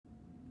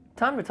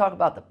time to talk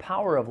about the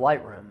power of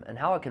Lightroom and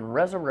how it can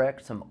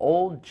resurrect some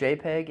old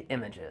JPEG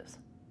images.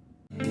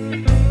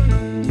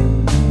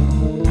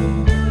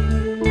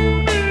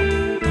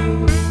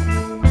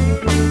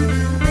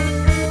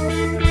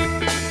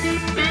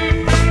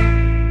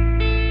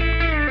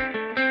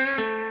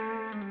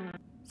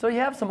 So you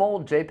have some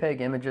old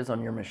JPEG images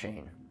on your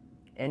machine,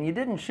 and you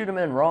didn't shoot them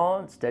in RAW,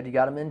 instead you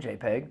got them in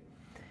JPEG.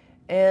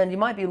 And you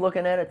might be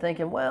looking at it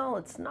thinking, well,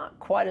 it's not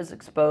quite as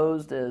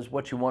exposed as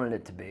what you wanted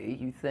it to be.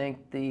 You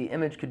think the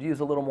image could use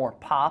a little more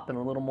pop and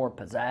a little more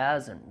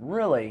pizzazz and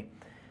really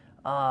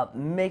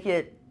make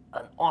it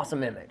an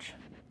awesome image.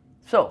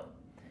 So,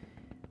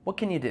 what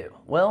can you do?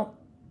 Well,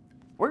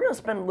 we're going to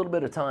spend a little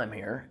bit of time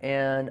here,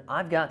 and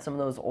I've got some of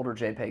those older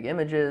JPEG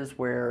images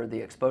where the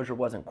exposure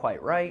wasn't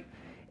quite right,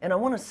 and I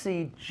want to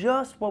see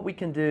just what we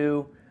can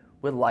do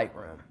with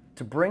Lightroom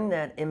to bring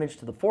that image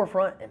to the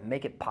forefront and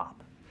make it pop.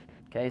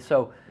 Okay,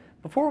 so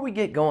before we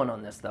get going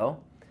on this though,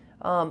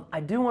 I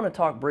do want to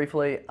talk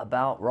briefly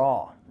about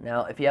RAW.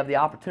 Now, if you have the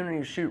opportunity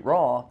to shoot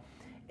RAW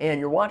and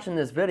you're watching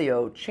this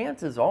video,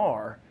 chances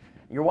are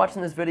you're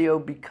watching this video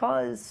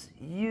because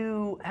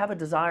you have a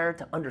desire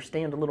to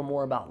understand a little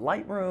more about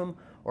Lightroom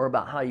or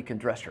about how you can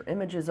dress your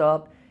images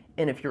up.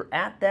 And if you're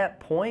at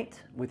that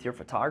point with your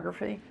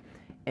photography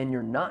and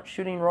you're not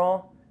shooting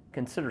RAW,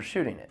 consider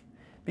shooting it.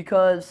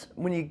 Because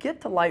when you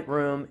get to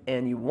Lightroom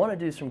and you want to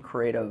do some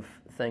creative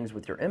things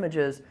with your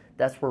images,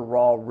 that's where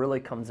RAW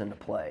really comes into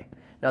play.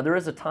 Now, there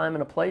is a time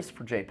and a place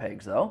for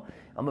JPEGs though.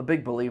 I'm a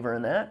big believer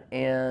in that,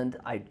 and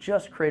I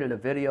just created a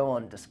video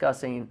on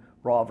discussing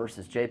RAW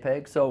versus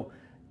JPEG, so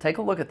take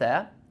a look at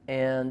that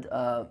and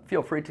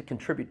feel free to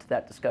contribute to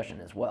that discussion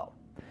as well.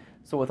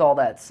 So with all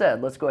that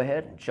said, let's go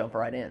ahead and jump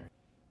right in.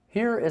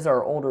 Here is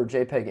our older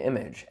JPEG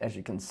image. As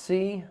you can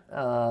see,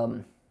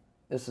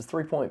 this is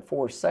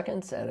 3.4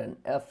 seconds at an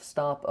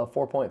f-stop of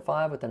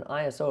 4.5 with an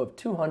ISO of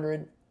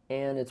 200,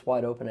 and it's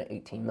wide open at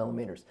 18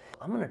 millimeters.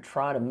 I'm going to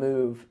try to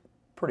move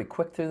pretty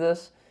quick through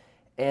this,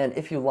 and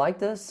if you like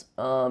this,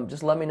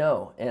 just let me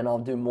know and I'll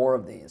do more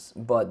of these.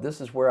 But this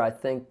is where I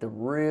think the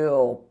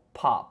real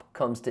pop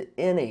comes to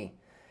any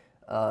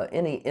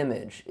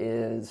image,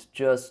 is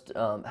just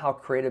how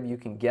creative you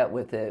can get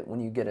with it when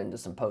you get into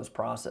some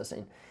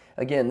post-processing.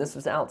 Again, this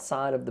is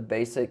outside of the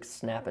basic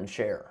snap and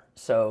share.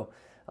 So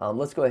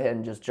let's go ahead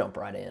and just jump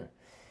right in.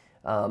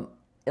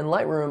 In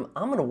Lightroom,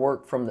 I'm going to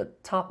work from the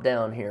top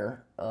down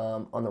here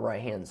on the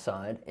right hand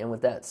side, and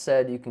with that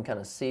said, you can kind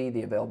of see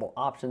the available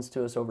options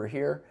to us over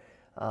here,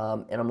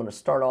 and I'm going to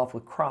start off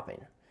with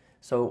cropping.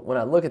 So when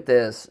I look at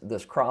this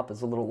crop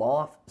is a little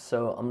off,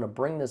 so I'm going to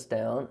bring this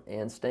down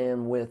and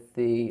staying with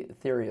the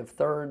theory of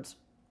thirds.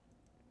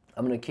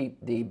 I'm going to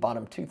keep the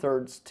bottom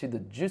 2/3 to the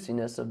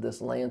juiciness of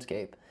this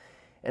landscape.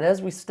 And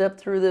as we step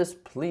through this,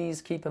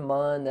 please keep in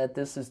mind that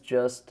this is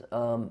just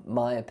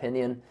my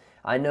opinion.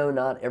 I know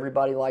not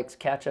everybody likes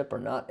ketchup or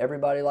not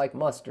everybody likes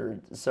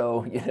mustard,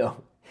 so you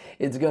know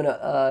it's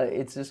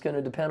just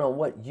gonna depend on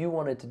what you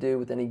want it to do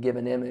with any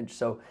given image.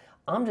 So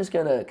I'm just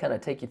gonna kind of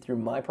take you through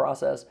my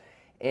process,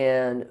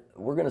 and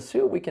we're gonna see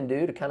what we can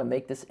do to kind of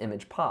make this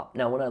image pop.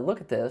 Now, when I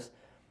look at this,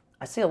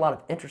 I see a lot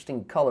of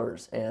interesting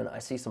colors, and I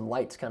see some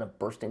lights kind of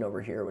bursting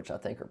over here, which I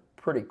think are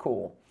pretty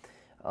cool.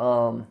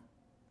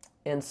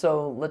 And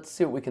so let's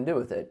see what we can do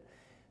with it.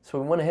 So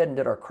we went ahead and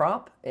did our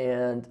crop,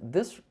 and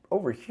this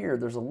over here,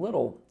 there's a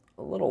little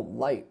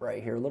light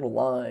right here, a little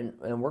line,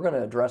 and we're going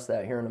to address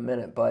that here in a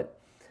minute. But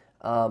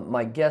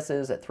my guess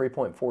is at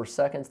 3.4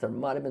 seconds, there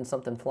might have been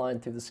something flying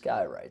through the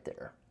sky right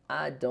there.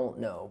 I don't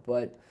know,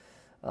 but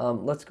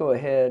let's go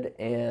ahead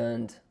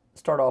and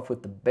start off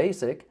with the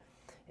basic.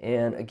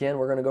 And again,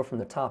 we're going to go from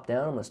the top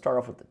down. I'm going to start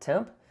off with the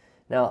temp.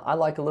 Now, I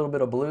like a little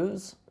bit of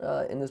blues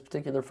in this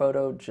particular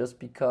photo just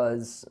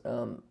because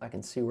I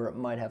can see where it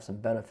might have some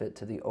benefit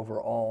to the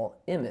overall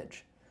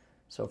image.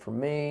 So for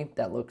me,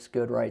 that looks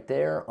good right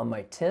there. On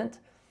my tint,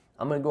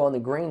 I'm going to go on the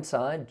green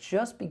side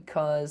just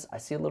because I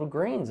see a little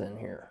greens in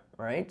here,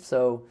 right?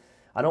 So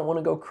I don't want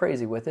to go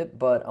crazy with it,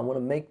 but I want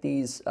to make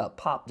these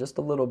pop just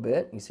a little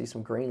bit. You see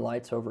some green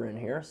lights over in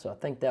here, so I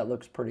think that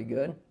looks pretty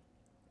good.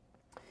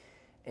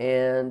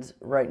 And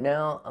right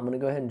now, I'm going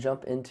to go ahead and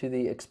jump into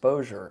the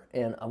exposure,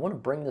 and I want to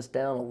bring this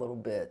down a little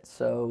bit.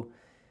 So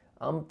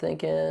I'm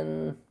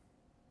thinking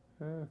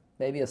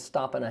maybe a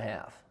stop and a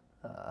half.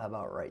 How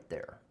about right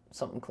there?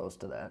 Something close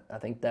to that. I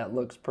think that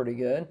looks pretty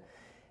good.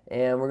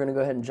 And we're going to go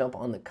ahead and jump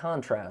on the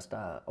contrast.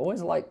 I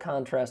always like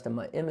contrast in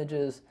my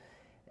images,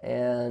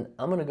 and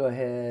I'm going to go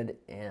ahead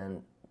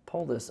and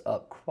pull this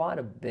up quite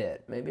a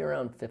bit, maybe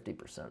around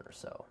 50% or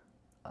so.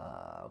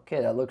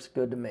 Okay, that looks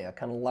good to me. I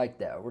kind of like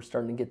that. We're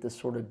starting to get this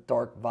sort of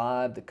dark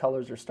vibe. The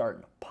colors are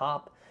starting to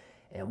pop,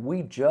 and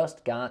we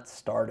just got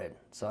started.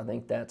 So I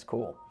think that's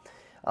cool.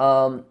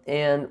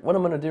 And what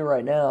I'm going to do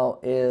right now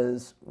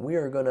is we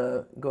are going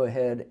to go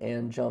ahead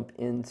and jump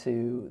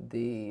into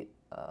the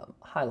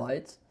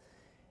highlights,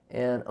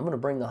 and I'm going to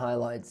bring the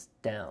highlights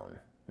down.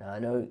 Now, I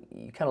know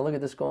you kind of look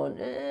at this going,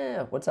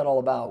 what's that all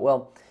about?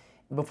 Well,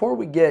 before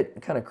we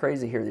get kind of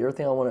crazy here, the other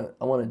thing I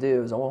want to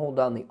do is I want to hold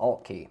down the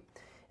Alt key.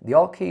 The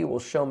Alt key will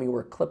show me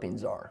where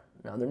clippings are.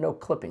 Now there are no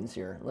clippings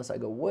here unless I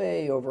go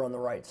way over on the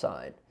right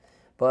side.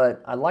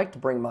 But I like to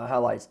bring my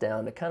highlights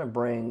down to kind of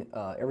bring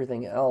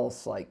everything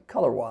else, like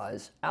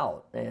color-wise,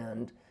 out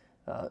and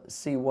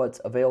see what's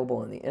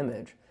available in the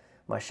image.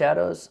 My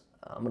shadows,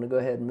 I'm going to go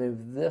ahead and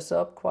move this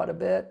up quite a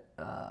bit.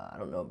 I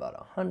don't know, about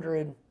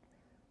 100.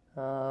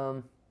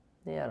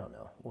 Yeah, I don't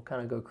know. We'll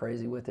kind of go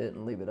crazy with it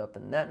and leave it up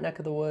in that neck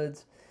of the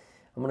woods.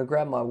 I'm going to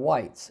grab my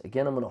whites.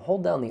 Again, I'm going to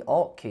hold down the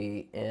Alt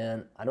key,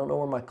 and I don't know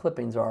where my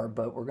clippings are,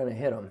 but we're going to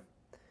hit them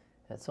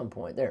at some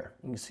point. There,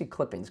 you can see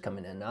clippings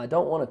coming in. Now, I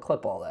don't want to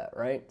clip all that,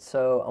 right?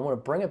 So I want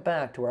to bring it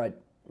back to where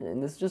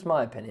and this is just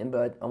my opinion,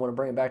 but I want to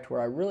bring it back to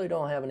where I really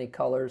don't have any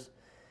colors.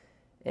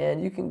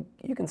 And you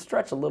can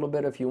stretch a little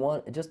bit if you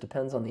want. It just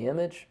depends on the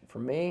image. For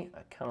me,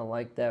 I kind of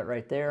like that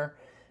right there.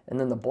 And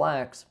then the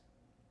blacks,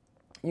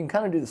 you can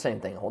kind of do the same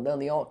thing. Hold down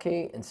the Alt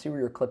key and see where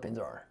your clippings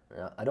are.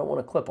 Now, I don't want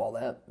to clip all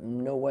that.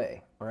 No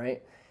way,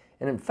 right?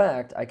 And in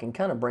fact, I can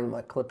kind of bring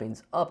my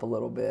clippings up a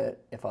little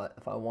bit if I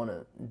want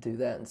to do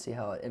that and see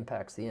how it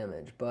impacts the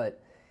image.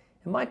 But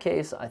in my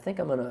case, I think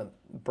I'm going to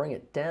bring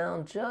it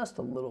down just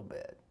a little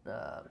bit,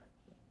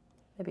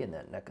 maybe in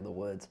that neck of the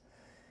woods.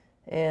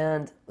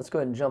 And let's go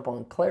ahead and jump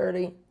on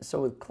clarity.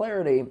 So with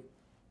clarity,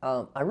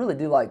 I really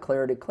do like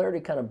clarity.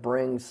 Clarity kind of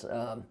brings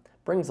a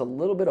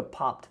little bit of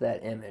pop to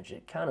that image.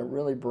 It kind of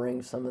really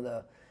brings some of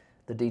the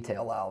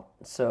detail out.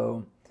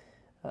 So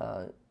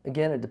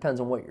again, it depends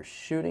on what you're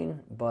shooting,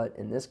 but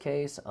in this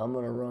case, I'm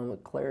going to run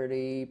with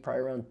clarity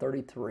probably around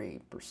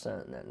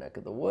 33% in that neck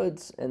of the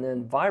woods. And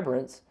then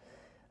vibrance,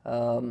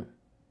 I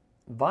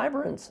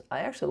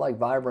actually like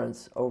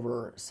vibrance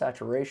over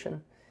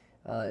saturation.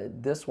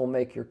 This will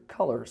make your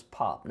colors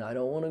pop. Now, I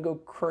don't want to go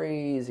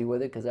crazy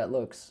with it because that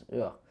looks,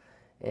 ugh.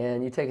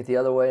 And you take it the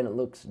other way and it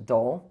looks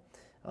dull.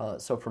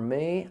 So for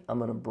me, I'm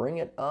going to bring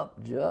it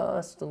up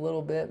just a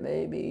little bit,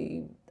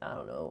 maybe, I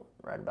don't know,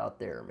 right about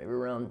there, maybe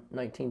around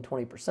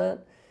 19–20%.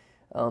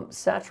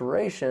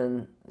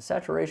 Saturation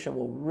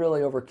will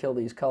really overkill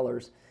these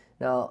colors.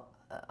 Now,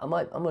 I'm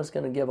just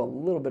going to give a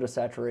little bit of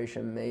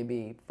saturation,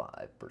 maybe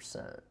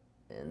 5%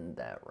 in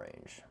that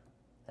range.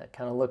 That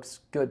kind of looks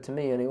good to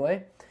me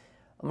anyway.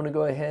 I'm going to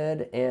go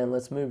ahead and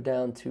let's move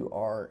down to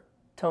our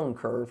tone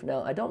curve.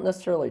 Now, I don't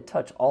necessarily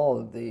touch all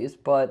of these,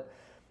 but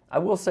I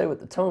will say with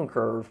the tone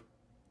curve,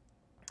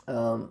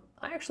 I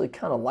actually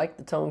kind of like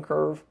the tone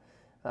curve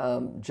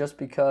just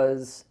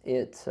because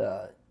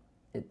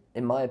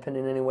in my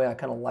opinion anyway, I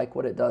kind of like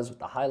what it does with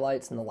the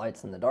highlights and the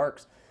lights and the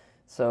darks.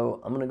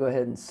 So I'm going to go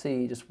ahead and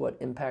see just what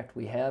impact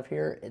we have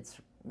here. It's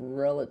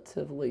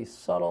relatively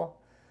subtle,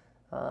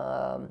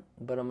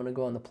 but I'm going to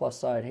go on the plus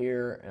side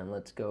here and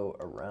let's go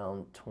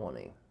around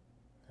 20.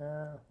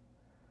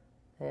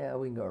 Yeah,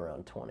 we can go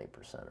around 20%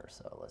 or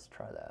so. Let's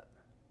try that.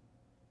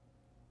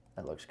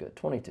 That looks good,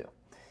 22.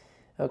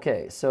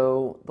 Okay,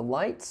 so the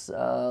lights,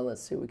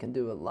 let's see what we can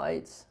do with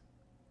lights.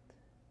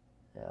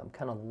 Yeah, I'm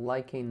kind of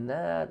liking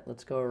that.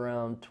 Let's go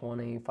around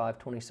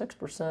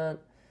 25–26%.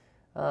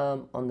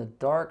 On the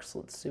darks,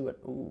 let's see what,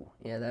 ooh,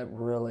 yeah, that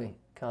really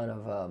kind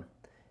of,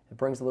 it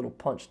brings a little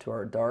punch to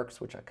our darks,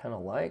 which I kind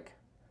of like.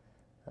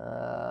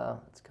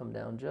 Let's come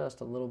down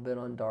just a little bit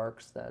on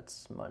darks.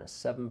 That's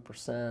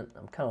 -7%.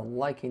 I'm kind of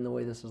liking the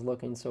way this is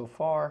looking so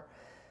far.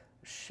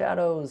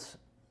 Shadows,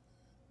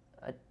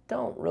 I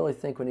don't really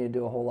think we need to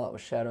do a whole lot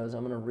with shadows.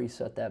 I'm going to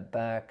reset that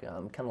back. I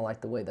kind of like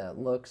the way that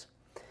looks.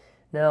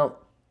 Now,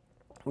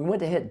 we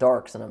went to hit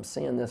darks, and I'm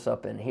seeing this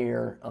up in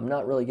here. I'm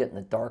not really getting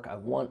the dark I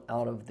want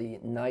out of the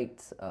night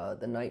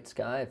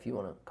sky, if you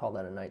want to call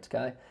that a night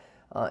sky.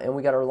 And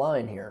we got our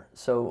line here.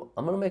 So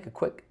I'm going to make a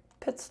quick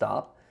pit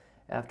stop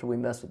after we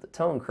mess with the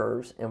tone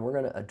curves, and we're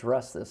going to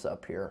address this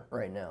up here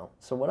right now.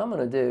 So what I'm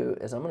going to do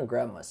is I'm going to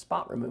grab my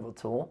spot removal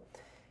tool,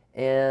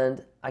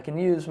 and I can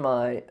use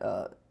my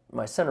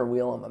my center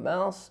wheel on my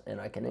mouse,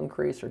 and I can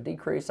increase or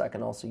decrease. I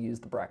can also use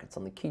the brackets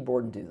on the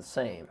keyboard and do the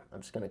same.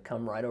 I'm just going to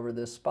come right over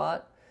this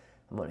spot.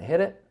 I'm going to hit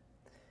it,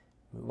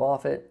 move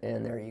off it,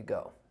 and there you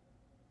go.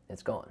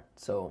 It's gone.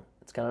 So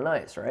it's kind of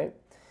nice, right?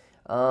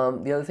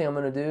 The other thing I'm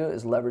going to do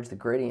is leverage the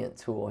gradient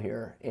tool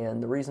here.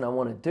 And the reason I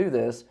want to do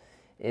this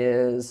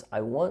is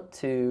I want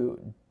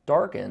to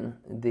darken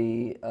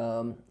the,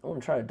 I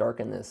want to try to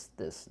darken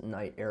this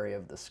night area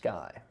of the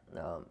sky.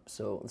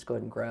 So let's go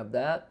ahead and grab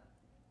that.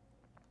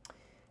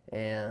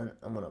 And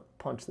I'm going to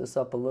punch this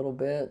up a little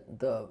bit.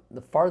 The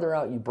farther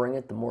out you bring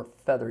it, the more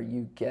feather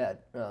you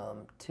get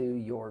to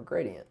your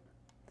gradient.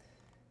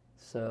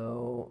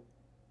 So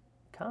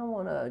kind of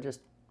want to just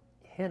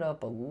hit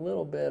up a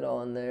little bit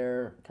on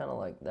there, kind of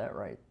like that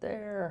right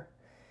there.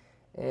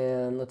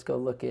 And let's go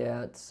look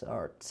at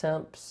our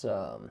temps.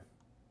 So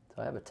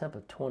I have a temp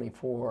of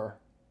 24.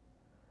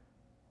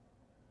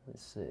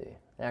 Let's see.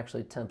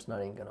 Actually, temp's not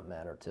even going to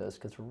matter to us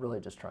because we're really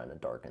just trying to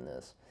darken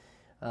this.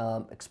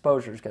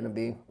 Exposure is going to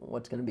be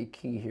what's going to be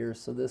key here.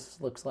 So this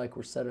looks like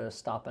we're set at a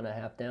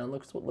 1.5 down.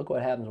 Look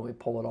what happens when we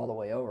pull it all the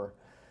way over.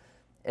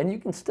 And you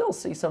can still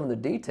see some of the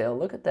detail.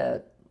 Look at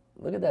that.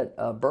 Look at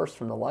that burst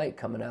from the light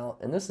coming out.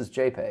 And this is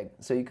JPEG,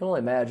 so you can only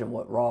imagine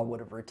what RAW would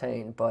have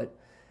retained. But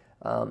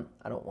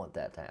I don't want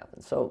that to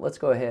happen. So let's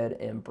go ahead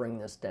and bring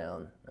this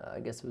down. I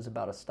guess it was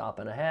about 1.5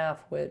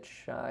 stops,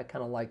 which I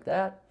kind of like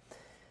that.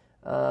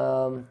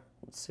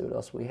 Let's see what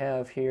else we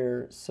have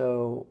here.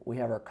 So we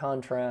have our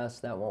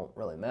contrast. That won't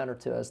really matter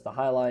to us. The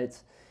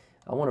highlights,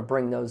 I want to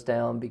bring those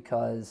down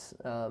because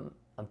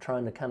I'm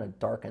trying to kind of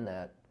darken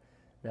that.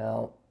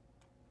 Now,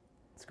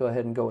 let's go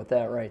ahead and go with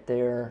that right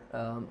there.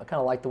 I kind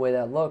of like the way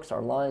that looks.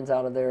 Our lines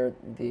out of there,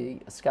 the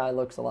sky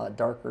looks a lot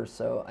darker,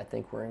 so I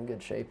think we're in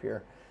good shape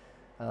here.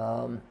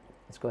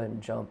 Let's go ahead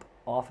and jump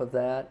off of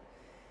that.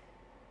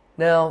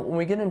 Now, when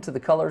we get into the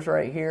colors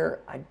right here,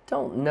 I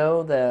don't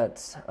know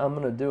that I'm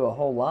going to do a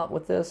whole lot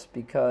with this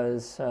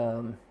because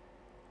I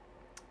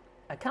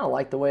kind of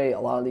like the way a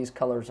lot of these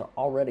colors are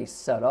already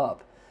set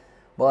up.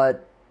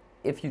 But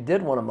if you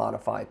did want to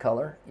modify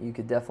color, you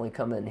could definitely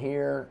come in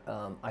here.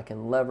 I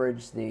can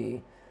leverage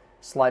the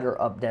slider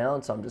up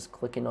down, so I'm just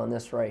clicking on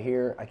this right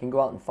here. I can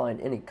go out and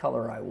find any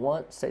color I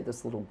want, say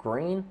this little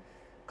green,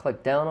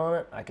 click down on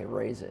it, I can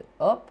raise it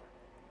up.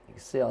 You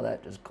can see how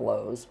that just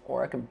glows,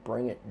 or I can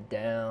bring it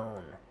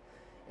down.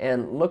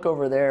 And look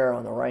over there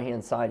on the right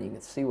hand side, you can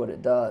see what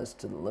it does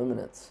to the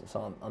luminance.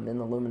 So I'm in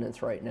the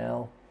luminance right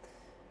now.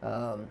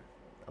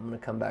 I'm going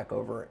to come back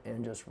over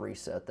and just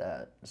reset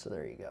that. So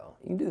there you go.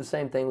 You can do the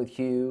same thing with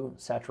hue,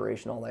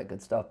 saturation, all that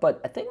good stuff. But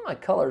I think my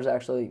colors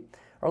actually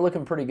are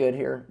looking pretty good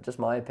here, just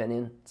my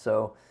opinion.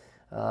 So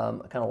I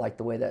kind of like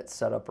the way that's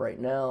set up right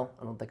now.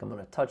 I don't think I'm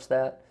going to touch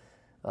that.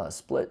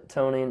 Split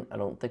toning, I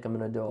don't think I'm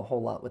going to do a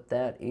whole lot with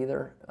that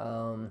either.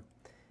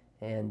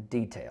 And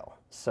detail.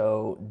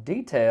 So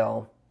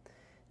detail,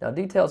 now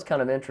detail is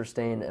kind of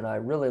interesting, and I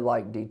really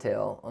like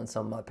detail on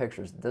some of my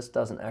pictures. This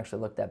doesn't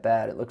actually look that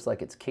bad. It looks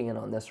like it's keying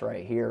on this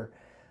right here.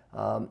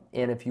 And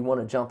if you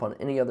want to jump on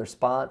any other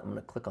spot, I'm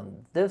going to click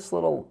on this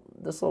little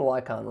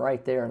icon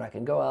right there, and I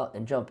can go out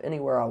and jump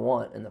anywhere I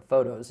want in the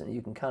photos, and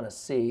you can kind of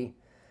see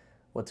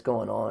what's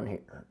going on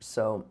here.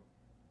 So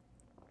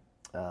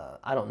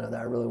I don't know that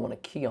I really want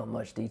to key on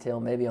much detail,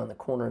 maybe on the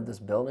corner of this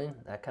building,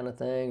 that kind of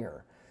thing,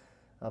 or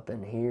up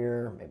in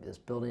here, maybe this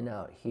building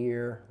out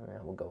here. Yeah,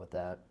 we'll go with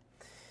that.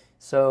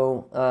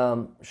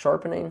 So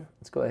sharpening,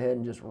 let's go ahead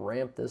and just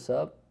ramp this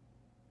up.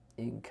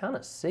 You can kind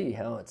of see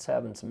how it's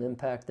having some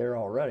impact there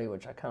already,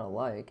 which I kind of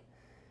like.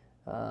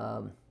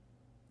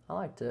 I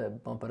like to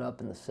bump it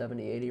up in the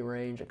 70-80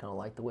 range. I kind of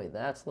like the way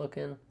that's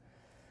looking.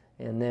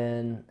 And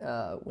then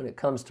when it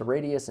comes to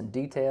radius and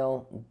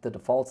detail, the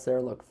defaults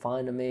there look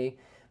fine to me.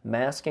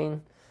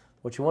 Masking,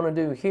 what you want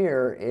to do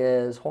here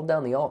is hold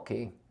down the Alt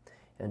key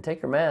and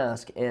take your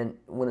mask, and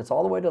when it's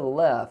all the way to the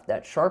left,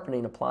 that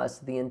sharpening applies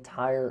to the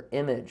entire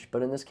image.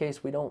 But in this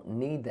case, we don't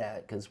need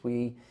that because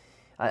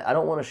I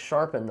don't want to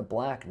sharpen the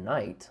black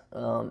night.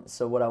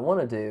 So what I want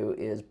to do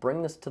is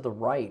bring this to the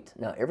right.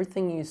 Now,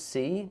 everything you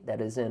see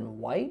that is in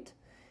white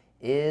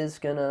is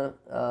going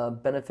to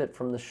benefit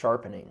from the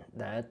sharpening.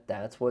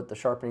 That's what the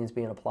sharpening is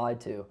being applied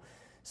to.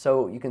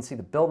 So you can see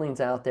the buildings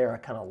out there. I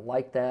kind of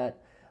like that.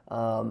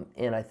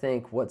 And I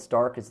think what's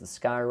dark is the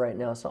sky right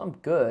now. So I'm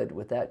good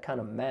with that kind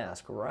of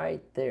mask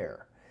right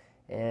there.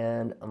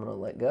 And I'm going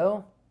to let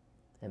go,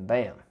 and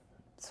bam.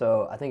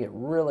 So I think it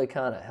really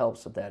kind of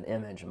helps with that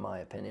image, in my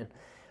opinion.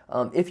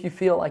 If you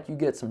feel like you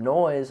get some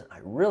noise, I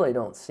really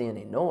don't see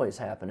any noise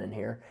happening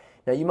here.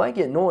 Now, you might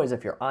get noise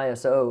if your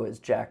ISO is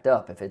jacked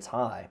up, if it's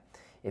high.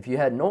 If you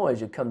had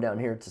noise, you'd come down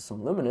here to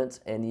some luminance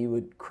and you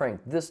would crank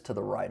this to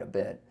the right a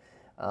bit.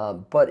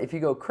 But if you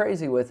go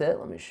crazy with it,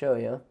 let me show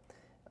you.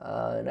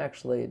 And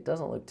actually, it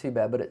doesn't look too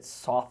bad, but it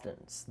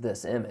softens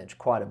this image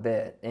quite a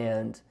bit.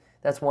 And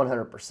that's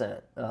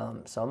 100%.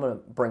 So I'm going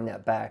to bring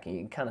that back, and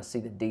you can kind of see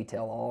the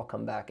detail all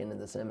come back into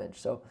this image.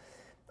 So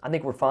I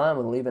think we're fine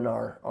with leaving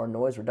our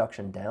noise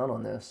reduction down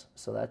on this.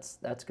 So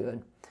that's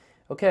good.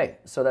 Okay,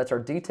 so that's our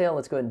detail.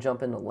 Let's go ahead and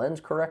jump into lens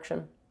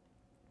correction.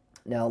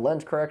 Now,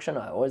 lens correction,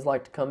 I always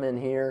like to come in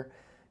here,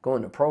 go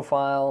into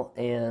profile,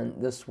 and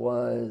this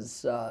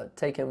was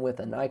taken with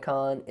a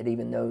Nikon. It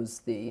even knows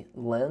the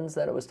lens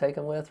that it was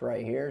taken with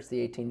right here. It's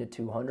the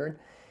 18-200.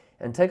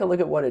 And take a look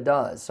at what it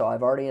does. So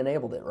I've already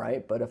enabled it,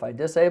 right? But if I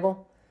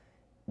disable,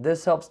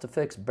 this helps to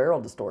fix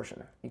barrel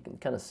distortion. You can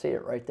kind of see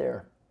it right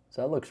there.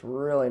 So that looks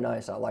really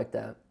nice. I like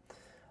that.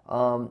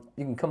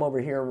 You can come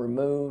over here and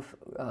remove.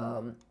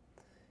 You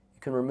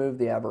can remove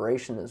the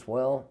aberration as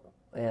well.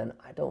 And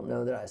I don't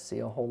know that I see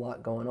a whole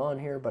lot going on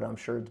here, but I'm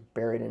sure it's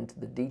buried into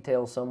the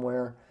detail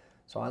somewhere.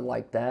 So I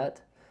like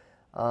that.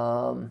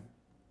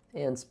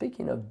 And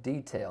speaking of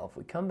detail, if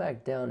we come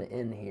back down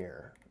in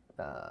here,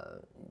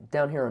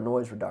 down here on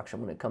noise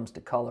reduction when it comes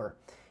to color,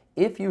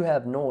 if you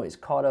have noise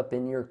caught up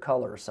in your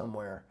color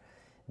somewhere,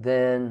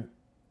 then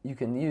you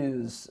can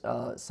use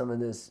some of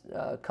this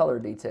color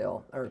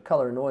detail or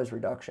color noise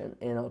reduction,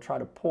 and it'll try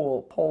to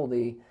pull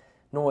the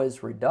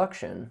noise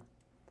reduction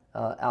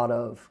out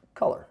of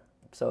color.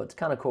 So it's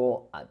kind of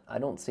cool. I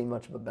don't see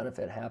much of a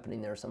benefit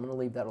happening there, so I'm going to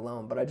leave that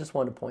alone, but I just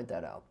wanted to point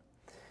that out.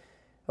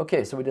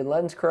 Okay, so we did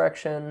lens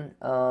correction.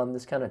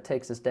 This kind of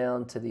takes us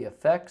down to the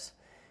effects.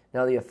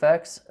 Now the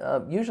effects,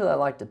 usually I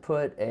like to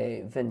put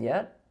a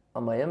vignette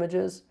on my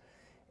images,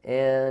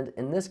 And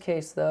in this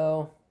case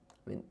though,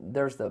 I mean,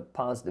 there's the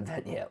positive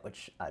vignette,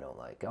 which I don't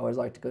like. I always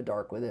like to go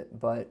dark with it,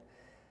 but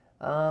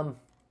let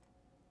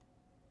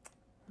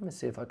me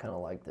see if I kind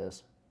of like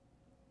this.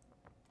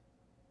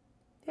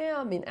 Yeah,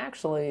 I mean,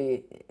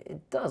 actually,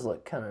 it does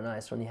look kind of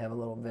nice when you have a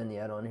little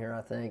vignette on here,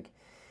 I think.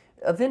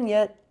 A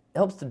vignette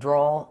helps to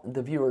draw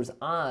the viewer's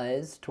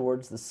eyes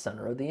towards the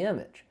center of the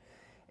image.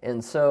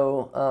 And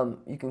so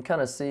you can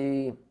kind of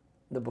see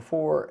the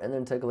before and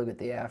then take a look at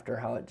the after,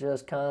 how it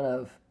just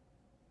kind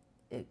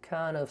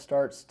of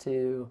starts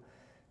to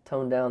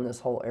tone down this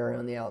whole area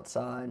on the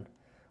outside.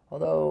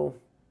 Although,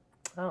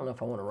 I don't know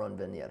if I want to run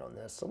vignette on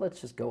this, so let's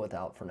just go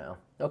without for now.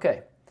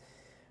 Okay,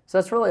 so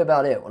that's really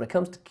about it. When it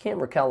comes to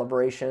camera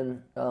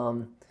calibration,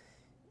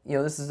 you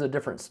know, this is a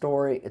different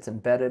story. It's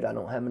embedded. I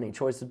don't have many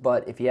choices,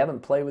 but if you haven't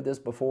played with this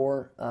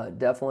before,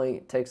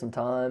 definitely take some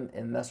time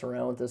and mess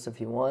around with this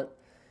if you want.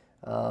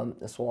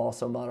 This will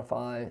also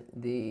modify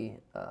the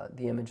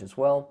image as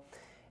well.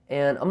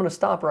 And I'm going to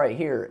stop right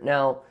here.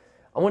 Now,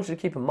 I want you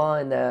to keep in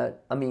mind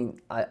that, I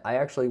mean, I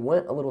actually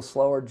went a little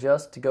slower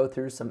just to go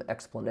through some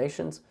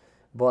explanations,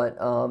 but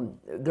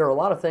there are a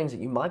lot of things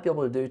that you might be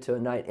able to do to a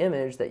night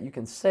image that you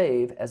can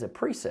save as a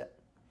preset.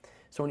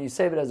 So when you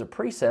save it as a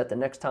preset, the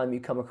next time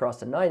you come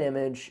across a night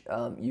image,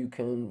 you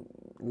can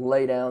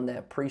lay down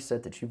that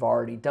preset that you've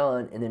already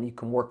done, and then you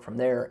can work from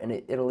there, and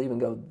it'll even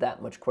go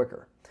that much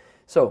quicker.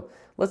 So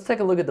let's take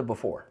a look at the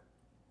before.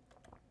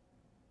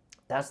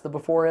 That's the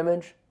before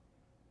image.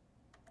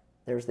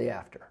 There's the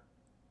after.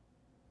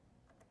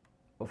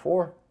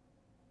 Before,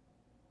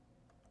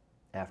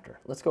 after.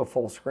 Let's go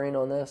full screen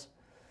on this.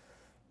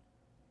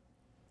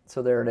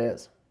 So there it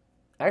is.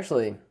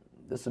 Actually,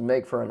 this would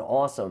make for an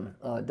awesome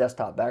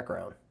desktop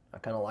background. I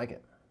kind of like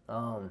it.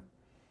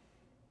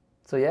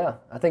 So yeah,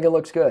 I think it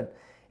looks good.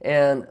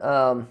 And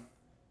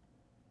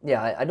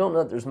yeah, I don't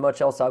know if there's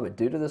much else I would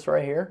do to this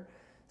right here.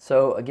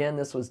 So again,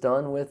 this was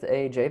done with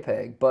a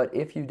JPEG, but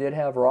if you did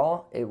have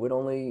RAW, it would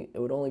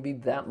only be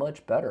that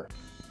much better.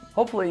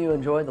 Hopefully you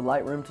enjoyed the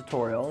Lightroom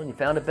tutorial and you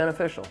found it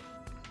beneficial.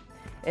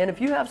 And if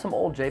you have some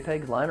old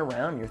JPEGs lying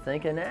around and you're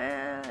thinking,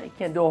 you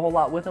can't do a whole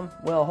lot with them,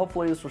 well,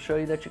 hopefully this will show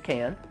you that you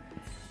can.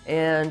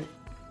 And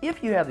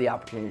if you have the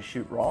opportunity to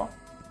shoot RAW,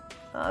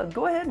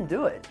 go ahead and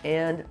do it.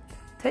 And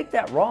take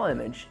that RAW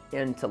image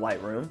into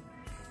Lightroom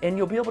and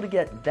you'll be able to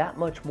get that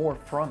much more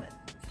from it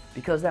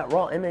because that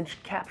RAW image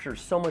captures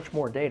so much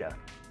more data.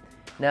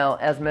 Now,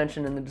 as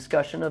mentioned in the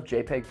discussion of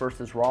JPEG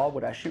versus RAW,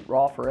 would I shoot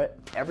RAW for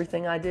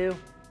everything I do?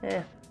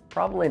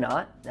 Probably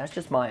not. That's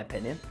just my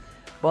opinion.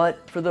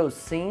 But for those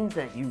scenes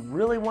that you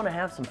really want to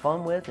have some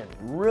fun with and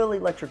really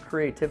let your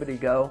creativity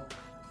go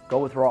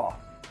with RAW.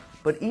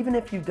 But even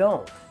if you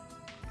don't,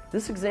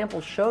 this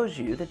example shows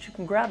you that you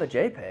can grab a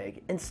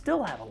JPEG and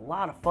still have a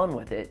lot of fun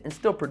with it and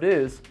still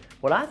produce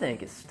what I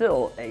think is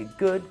still a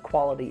good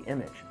quality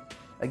image.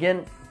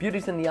 Again,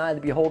 beauty's in the eye of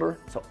the beholder,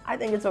 so I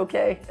think it's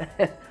okay,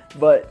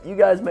 but you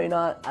guys may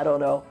not, I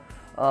don't know.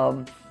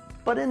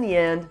 But in the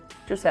end,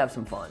 just have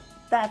some fun.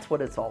 That's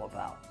what it's all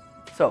about.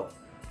 So,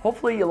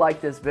 hopefully you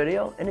liked this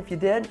video, and if you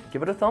did,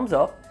 give it a thumbs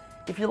up.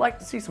 If you'd like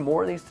to see some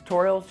more of these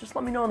tutorials, just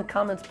let me know in the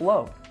comments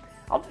below.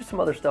 I'll do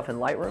some other stuff in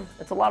Lightroom.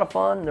 It's a lot of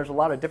fun, and there's a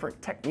lot of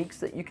different techniques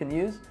that you can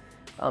use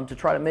to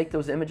try to make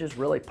those images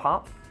really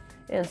pop.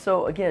 And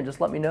so again, just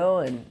let me know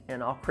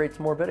and I'll create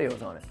some more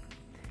videos on it.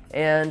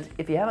 And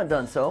if you haven't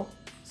done so,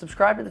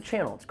 subscribe to the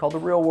channel. It's called The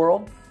Real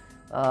World.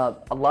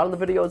 A lot of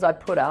the videos I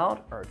put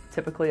out are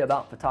typically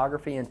about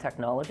photography and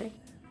technology,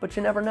 but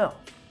you never know.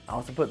 I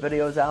also put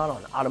videos out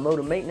on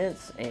automotive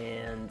maintenance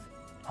and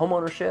home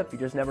ownership. You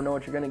just never know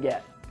what you're going to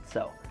get.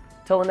 So,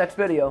 till the next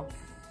video,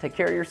 take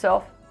care of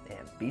yourself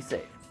and be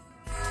safe.